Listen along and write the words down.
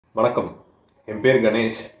வணக்கம், என் பேர்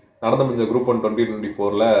கணேஷ். நடந்து முடிஞ்ச குரூப் 1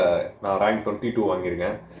 2024ல் நான் ரேங்க் 22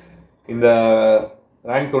 வாங்கியிருக்கேன். இந்த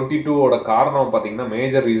ரேங்க் 22ஓட காரணம் பார்த்தீங்கன்னா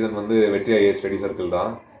மேஜர் ரீசன் வந்து வெற்றி ஐஏஎஸ் ஸ்டடி சர்க்கிள்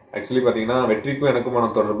தான். ஆக்சுவலி பார்த்தீங்கன்னா வெற்றிக்கும்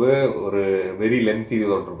எனக்குமான தொடர்பு ஒரு வெரி லென்த்தி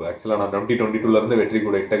தொடர்பு. ஆக்சுவலாக நான் 2022லேருந்து வெற்றி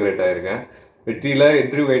கூட இன்டகிரேட் ஆகிருக்கேன். வெற்றியில்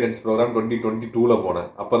இன்டர்வியூ கைடன்ஸ் ப்ரோக்ராம் 2022ல் போனேன்.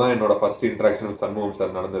 அப்போ தான் என்னோட first interaction with Shanmugam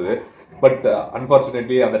sir நடந்தது. பட்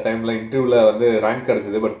அன்ஃபார்ச்சுனேட்லி அந்த டைமில் இன்டர்வியூவில் வந்து ரேங்க்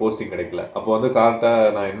கிடச்சிது, பட் போஸ்டிங் கிடைக்கல. அப்போ வந்து சார்கிட்ட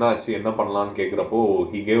நான் என்ன ஆச்சு என்ன பண்ணலான்னு கேட்குறப்போ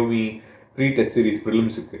he gave me pre test series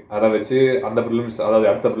ப்ரிலிம்ஸுக்கு. அதை வச்சு அந்த ப்ரிலிம்ஸ், அதாவது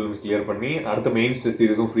அடுத்த ப்ரிலிம்ஸ் கிளியர் பண்ணி அடுத்த மெயின்ஸ் டெஸ்ட்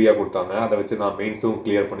சீரிஸும் ஃப்ரீயாக கொடுத்தாங்க. அதை வச்சு நான் மெயின்ஸும்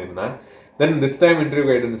கிளியர் பண்ணியிருந்தேன். தென் திஸ் டைம் இன்டர்வியூ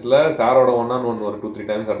கைடன்ஸில் சாரோட 1-on-1 ஒரு 2-3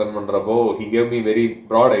 டைம்ஸ் அட்டன் பண்ணுறப்போ he gave me very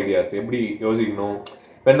broad ideas. எப்படி யோசிக்கணும்,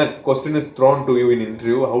 when a question is thrown to you in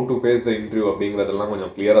interview, how to face the interview அப்படிங்கிறதெல்லாம்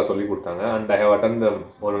கொஞ்சம் கிளியராக சொல்லி கொடுத்தாங்க. அண்ட் ஐ ஹவ் அட்டன்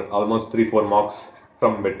ஒரு ஆல்மோஸ்ட் 3-4 மார்க்ஸ்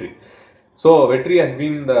ஃப்ரம் வெற்றி. ஸோ வெற்றி ஹஸ்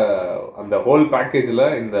பீன் அந்த ஹோல் பேக்கேஜில்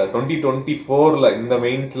இந்த 2024ல் இந்த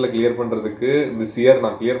மெயின்ஸில் கிளியர் பண்ணுறதுக்கு திஸ் இயர்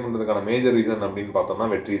நான் கிளியர் பண்ணுறதுக்கான மேஜர் ரீசன் அப்படின்னு பார்த்தோம்னா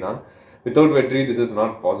வெற்றி தான். வித்தவுட் வெற்றி this is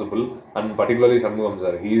not possible. And particularly Shanmugam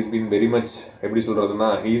sir, he is been very much, எப்படி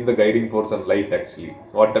சொல்கிறதுனா, he is the guiding force and light actually.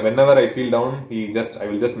 whenever I feel down, I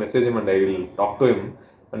will just message him and I will talk to him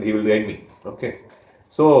and he will guide me. Okay,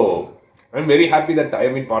 so I'm very happy that I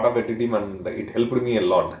have been part of Vetri team and it helped me a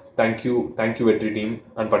lot. Thank you Vetri team,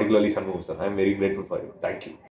 and particularly Shanmugam sir. I am very grateful for you. Thank you.